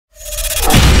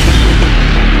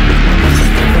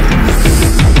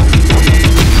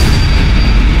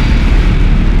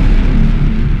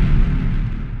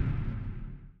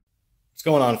What's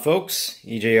going on, folks?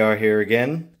 EJR here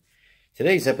again.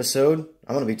 Today's episode,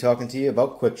 I'm going to be talking to you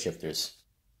about quickshifters.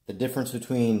 The difference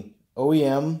between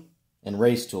OEM and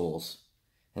race tools.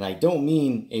 And I don't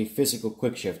mean a physical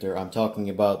quickshifter, I'm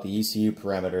talking about the ECU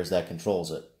parameters that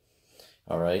controls it.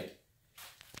 Alright.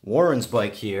 Warren's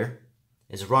bike here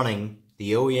is running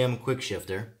the OEM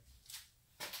quickshifter.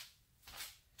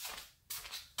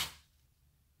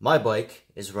 My bike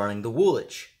is running the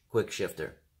Woolwich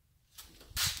quickshifter.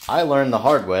 I learned the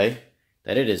hard way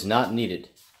that it is not needed.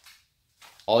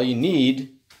 All you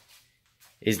need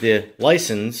is the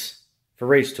license for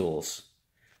race tools.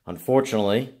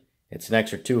 Unfortunately, it's an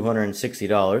extra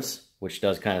 $260, which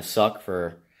does kind of suck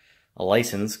for a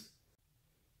license.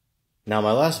 Now, in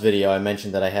my last video, I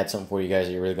mentioned that I had something for you guys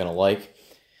that you're really going to like.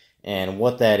 And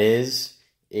what that is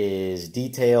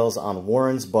details on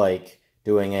Warren's bike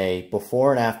doing a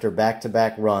before and after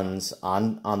back-to-back runs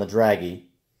on the draggy,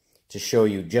 to show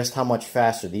you just how much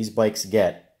faster these bikes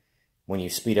get when you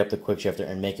speed up the quickshifter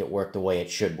and make it work the way it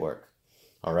should work.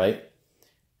 Alright?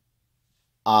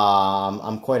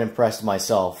 I'm quite impressed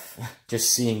myself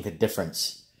just seeing the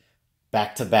difference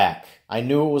back to back. I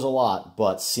knew it was a lot,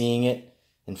 but seeing it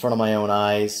in front of my own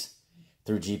eyes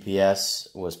through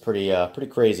GPS was pretty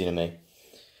crazy to me.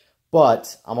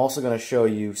 But I'm also going to show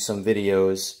you some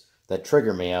videos that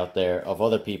trigger me out there of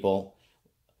other people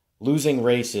losing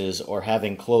races or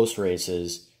having close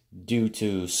races due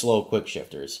to slow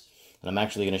quickshifters. And I'm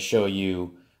actually going to show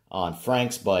you on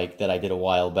Frank's bike that I did a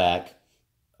while back,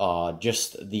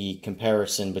 just the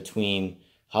comparison between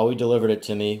how he delivered it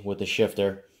to me with the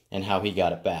shifter and how he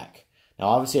got it back. Now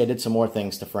obviously I did some more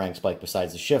things to Frank's bike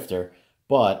besides the shifter,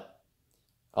 but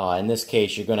in this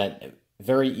case you're going to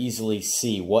very easily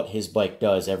see what his bike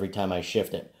does every time I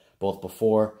shift it, both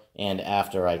before and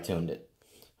after I tuned it.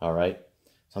 Alright?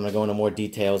 So I'm going to go into more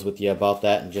details with you about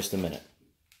that in just a minute.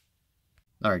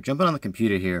 Alright, jumping on the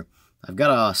computer here. I've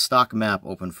got a stock map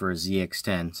open for a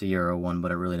ZX10. It's a Euro one,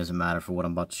 but it really doesn't matter for what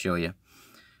I'm about to show you.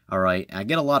 Alright, I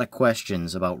get a lot of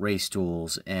questions about race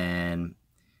tools and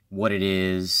what it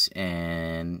is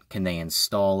and can they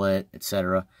install it,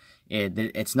 etc.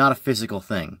 It's not a physical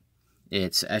thing.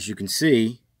 It's, as you can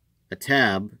see, a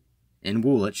tab in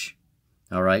Woolwich,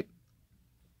 alright,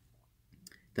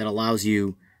 that allows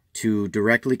you to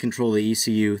directly control the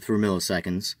ECU through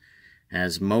milliseconds,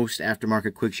 as most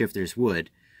aftermarket quickshifters would,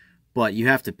 but you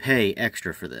have to pay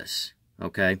extra for this,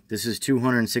 okay? This is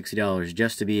 $260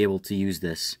 just to be able to use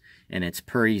this, and it's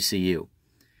per ECU.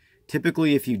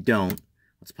 Typically, if you don't,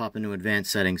 let's pop into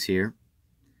advanced settings here.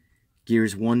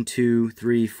 Gears 1, 2,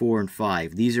 3, 4, and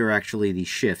 5. These are actually the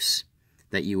shifts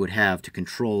that you would have to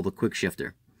control the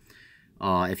quickshifter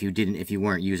if you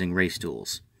weren't using race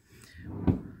tools.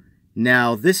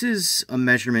 Now, this is a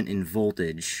measurement in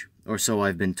voltage, or so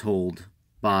I've been told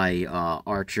by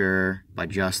Archer, by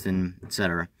Justin,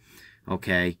 etc.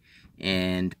 Okay,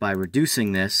 and by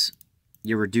reducing this,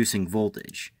 you're reducing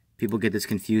voltage. People get this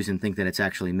confused and think that it's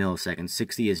actually milliseconds.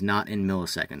 60 is not in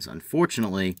milliseconds.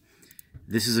 Unfortunately,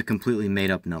 this is a completely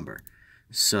made-up number.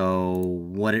 So,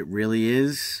 what it really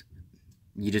is,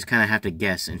 you just kind of have to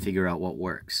guess and figure out what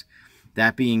works.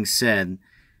 That being said,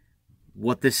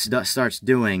 what this starts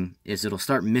doing is it'll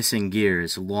start missing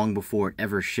gears long before it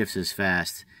ever shifts as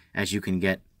fast as you can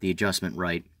get the adjustment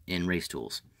right in race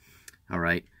tools.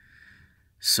 Alright,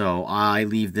 so I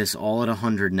leave this all at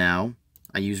 100 now.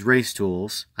 I use race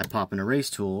tools. I pop into race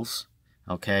tools.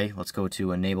 Okay, let's go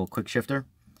to enable quickshifter.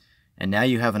 And now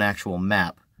you have an actual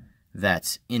map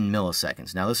that's in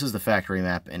milliseconds. Now this is the factory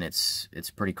map and it's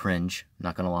pretty cringe,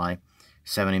 not gonna lie.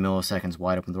 70 milliseconds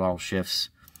wide open throttle shifts.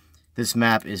 This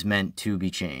map is meant to be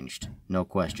changed, no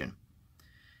question.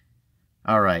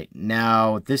 Alright,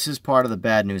 now this is part of the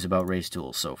bad news about race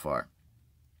tools so far.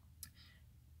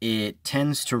 It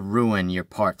tends to ruin your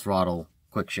part throttle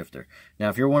quickshifter. Now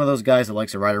if you're one of those guys that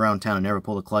likes to ride around town and never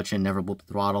pull the clutch in, never pull the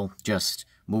throttle, just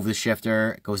move the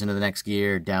shifter, it goes into the next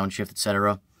gear, downshift,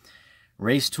 etc.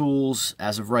 Race tools,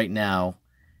 as of right now,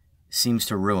 seems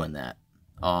to ruin that.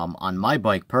 On my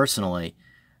bike, personally,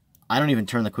 I don't even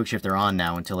turn the quickshifter on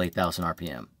now until 8,000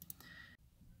 RPM.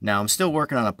 Now, I'm still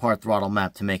working on a part throttle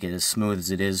map to make it as smooth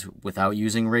as it is without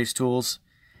using race tools.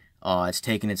 It's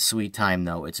taken its sweet time,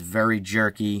 though. It's very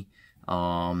jerky.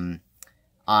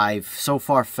 I've so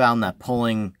far found that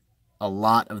pulling a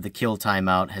lot of the kill time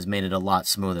out has made it a lot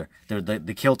smoother.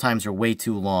 The kill times are way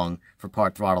too long for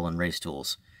part throttle and race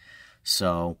tools.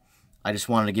 So, I just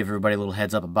wanted to give everybody a little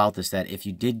heads up about this, that if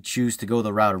you did choose to go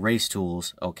the route of race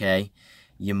tools, okay,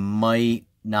 you might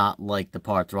not like the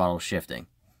part throttle shifting.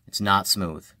 It's not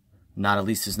smooth. At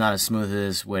least it's not as smooth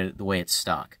as the way it's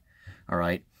stock.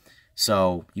 Alright?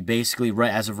 So, you basically,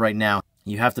 as of right now,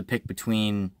 you have to pick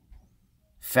between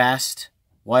fast,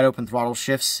 wide open throttle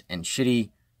shifts and shitty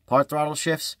part throttle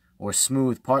shifts, or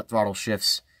smooth part throttle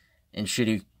shifts and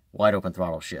shitty wide open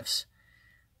throttle shifts.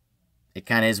 It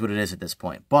kind of is what it is at this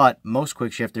point. But most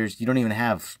quick shifters, you don't even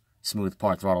have smooth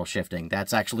part throttle shifting.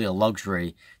 That's actually a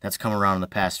luxury that's come around in the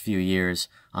past few years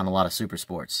on a lot of super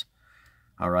sports.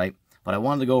 Alright, but I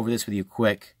wanted to go over this with you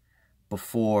quick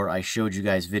before I showed you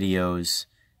guys videos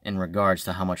in regards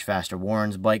to how much faster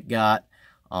Warren's bike got,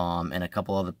 and a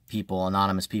couple other people,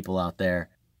 anonymous people out there.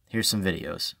 Here's some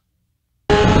videos.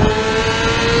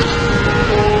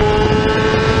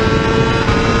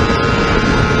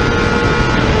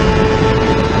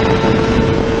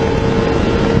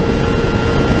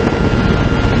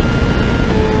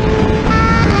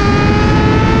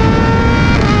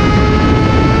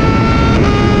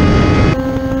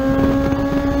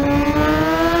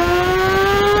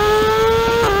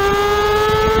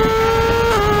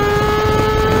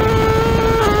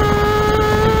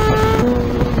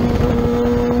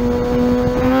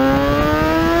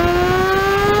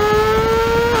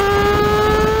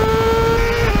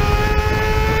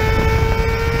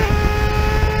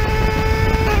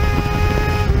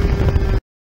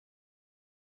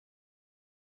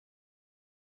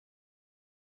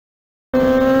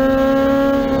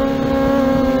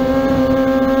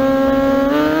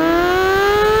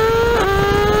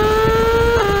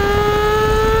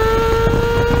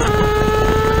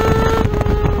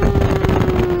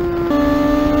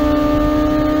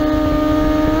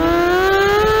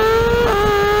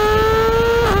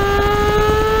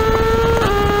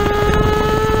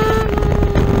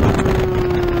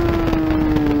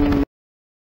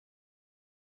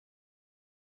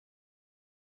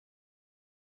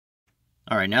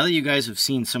 Alright, now that you guys have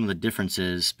seen some of the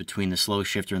differences between the slow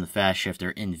shifter and the fast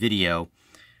shifter in video,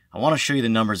 I want to show you the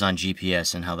numbers on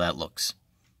GPS and how that looks.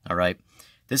 Alright,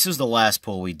 this is the last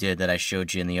pull we did that I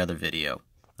showed you in the other video.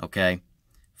 Okay,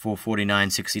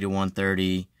 449, 60 to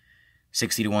 130,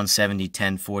 60 to 170,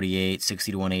 1048,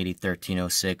 60 to 180,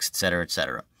 1306, etc.,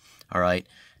 etc. Alright,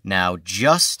 now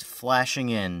just flashing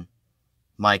in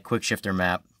my Quickshifter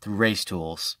map through Race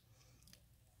Tools,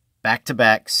 back to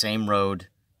back, same road,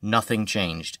 nothing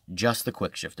changed, just the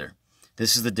Quickshifter.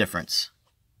 This is the difference.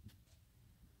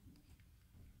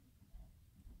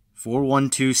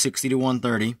 412, 60 to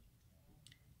 130,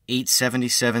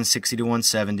 877, 60 to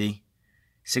 170,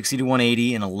 60 to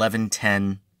 180 and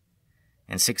 1110,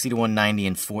 and 60 to 190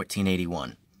 and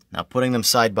 1481. Now putting them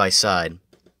side by side,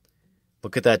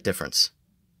 look at that difference.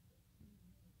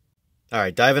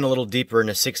 Alright, diving a little deeper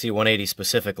into 60 to 180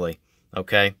 specifically,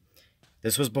 okay?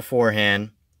 This was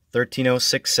beforehand,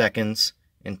 1306 seconds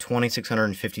and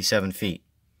 2,657 feet.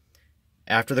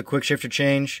 After the Quickshifter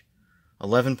change,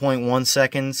 11.1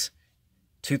 seconds,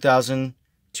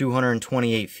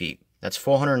 2,228 feet. That's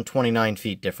 429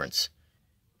 feet difference.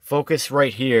 Focus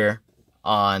right here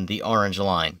on the orange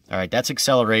line. Alright, that's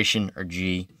acceleration, or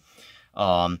G.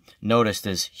 Notice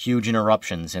there's huge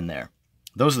interruptions in there.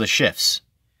 Those are the shifts.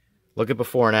 Look at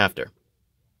before and after.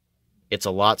 It's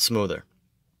a lot smoother.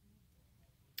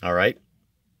 Alright?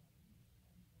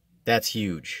 That's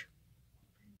huge.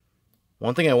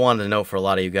 One thing I wanted to note for a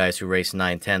lot of you guys who race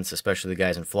 9/10ths, especially the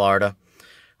guys in Florida,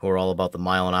 who are all about the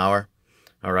mile an hour,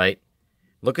 alright?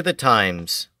 Look at the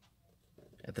times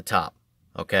at the top,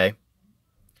 okay?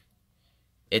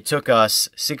 It took us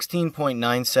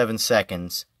 16.97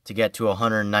 seconds to get to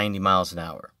 190 miles an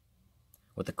hour.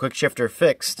 With the Quickshifter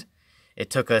fixed, it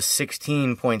took us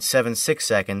 16.76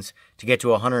 seconds to get to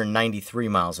 193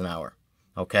 miles an hour,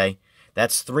 okay?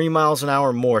 That's 3 miles an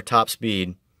hour more top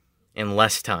speed in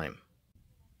less time.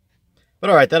 But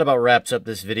alright, that about wraps up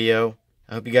this video.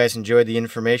 I hope you guys enjoyed the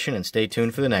information and stay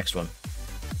tuned for the next one.